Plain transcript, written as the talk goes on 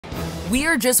We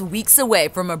are just weeks away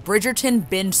from a Bridgerton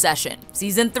binge session.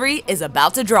 Season 3 is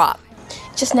about to drop.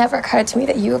 It just never occurred to me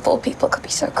that you of all people could be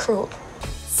so cruel.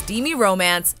 Steamy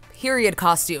romance, period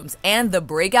costumes, and the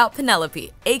breakout Penelope,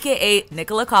 aka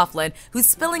Nicola Coughlan, who's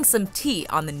spilling some tea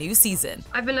on the new season.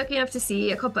 I've been lucky enough to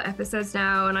see a couple episodes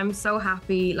now, and I'm so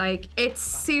happy. Like, it's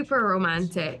super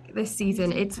romantic this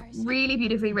season. It's really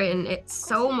beautifully written. It's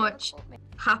so much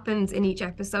happens in each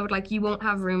episode. Like, you won't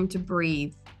have room to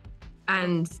breathe.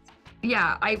 And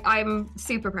yeah, I'm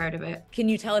super proud of it. Can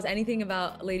you tell us anything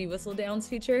about Lady Whistledown's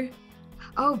future?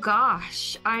 Oh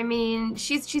gosh, I mean,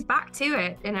 she's back to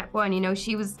it in Ep 1. You know,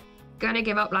 she was gonna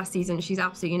give up last season. She's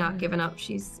absolutely not giving up.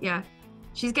 She's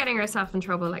getting herself in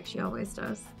trouble like she always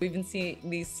does. We've been seeing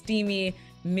these steamy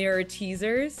mirror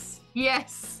teasers.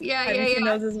 Yes, yeah. Have you seen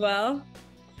those as well?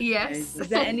 Yes. Is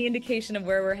that any indication of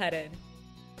where we're headed?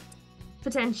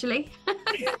 Potentially.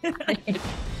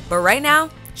 But right now,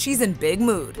 she's in big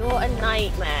mood. You're a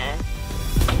nightmare.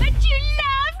 But you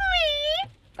love me!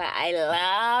 But I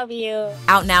love you.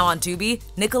 Out now on Tubi,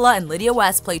 Nicola and Lydia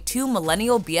West play two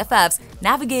millennial BFFs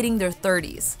navigating their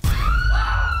 30s.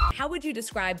 How would you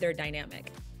describe their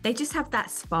dynamic? They just have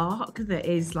that spark that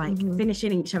is like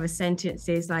finishing each other's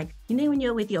sentences. Like, you know, when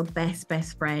you're with your best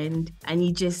friend and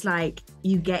you just like,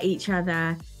 you get each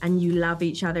other and you love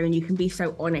each other and you can be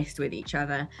so honest with each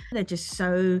other. They're just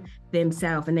so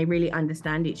themselves and they really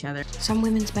understand each other. Some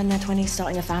women spend their 20s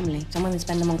starting a family. Some women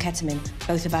spend them on ketamine.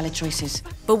 Both are valid choices.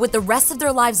 But with the rest of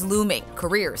their lives looming,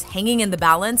 careers hanging in the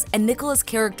balance, and Nicola's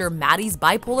character Maddie's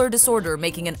bipolar disorder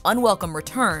making an unwelcome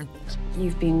return.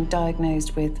 You've been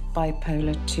diagnosed with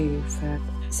bipolar 2 for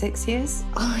 6 years?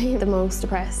 I'm the most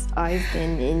depressed I've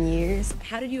been in years.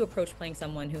 How did you approach playing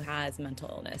someone who has mental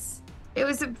illness? It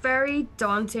was a very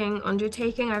daunting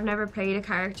undertaking. I've never played a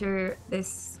character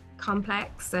this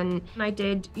complex, and I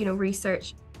did,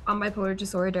 research on bipolar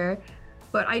disorder,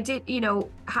 but I did,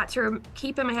 had to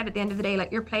keep in my head at the end of the day,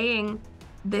 like, you're playing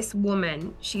this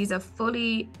woman. She's a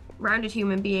fully rounded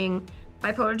human being.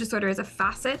 Bipolar disorder is a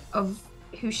facet of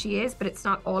who she is, but it's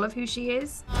not all of who she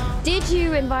is. Did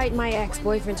you invite my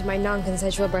ex-boyfriend to my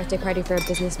non-consensual birthday party for a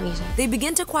business meeting? They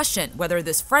begin to question whether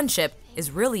this friendship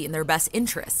is really in their best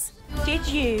interests. Did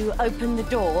you open the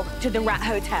door to the rat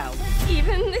hotel?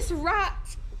 Even this rat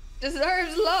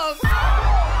deserves love.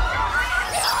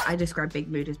 I describe Big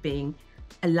Mood as being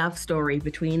a love story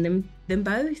between them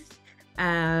both.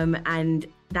 And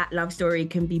that love story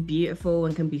can be beautiful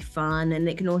and can be fun, and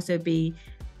it can also be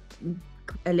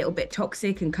a little bit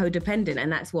toxic and codependent,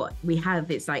 and that's what we have.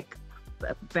 It's like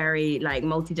a very like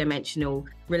multi-dimensional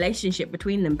relationship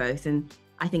between them both, and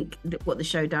I think what the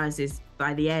show does is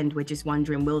by the end we're just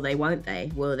wondering, will they, won't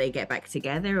they? Will they get back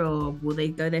together or will they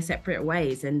go their separate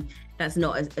ways? And that's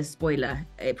not a spoiler,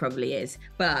 it probably is,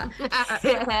 but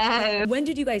When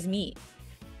did you guys meet?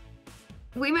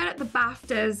 We met at the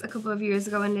BAFTAs a couple of years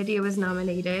ago when Lydia was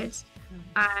nominated,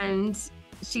 and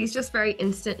she's just very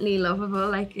instantly lovable.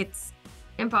 Like, it's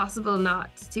impossible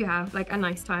not to have like a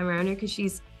nice time around her because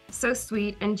she's so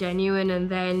sweet and genuine, and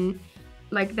then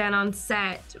on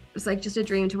set it's like just a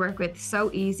dream to work with. So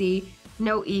easy,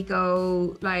 no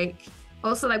ego, like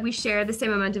also like we share the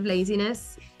same amount of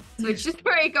laziness, which is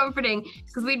very comforting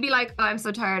because we'd be like, oh, I'm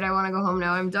so tired, I want to go home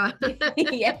now, I'm done.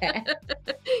 yeah,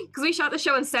 because we shot the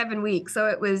show in 7 weeks, so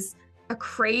it was a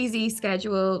crazy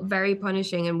schedule, very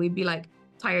punishing, and we'd be like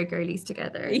tired girlies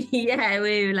together. Yeah,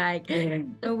 we were like,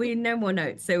 oh, we no more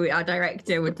notes. So our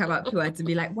director would come up to us and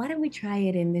be like, why don't we try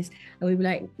it in this? And we'd be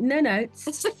like, no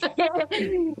notes.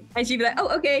 And she'd be like, oh,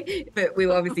 okay. But we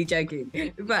were obviously joking.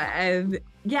 But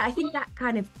yeah, I think that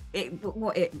kind of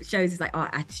what it shows is like our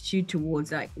attitude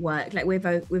towards like work. Like we're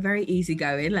very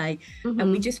easygoing, like,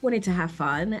 and we just wanted to have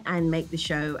fun and make the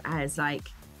show as like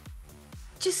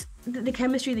just the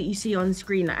chemistry that you see on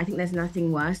screen. Like, I think there's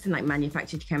nothing worse than like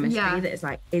manufactured chemistry that is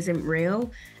like isn't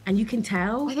real, and you can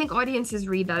tell. I think audiences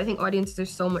read that. I think audiences are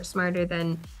so much smarter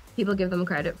than people give them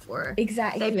credit for.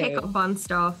 Exactly. They pick up on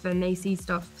stuff and they see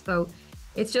stuff. So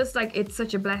it's just like, it's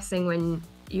such a blessing when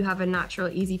you have a natural,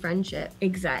 easy friendship.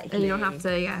 Exactly. And you don't have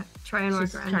to, try and work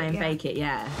just around try it. and fake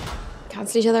it,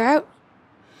 Cancel each other out?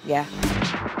 Yeah.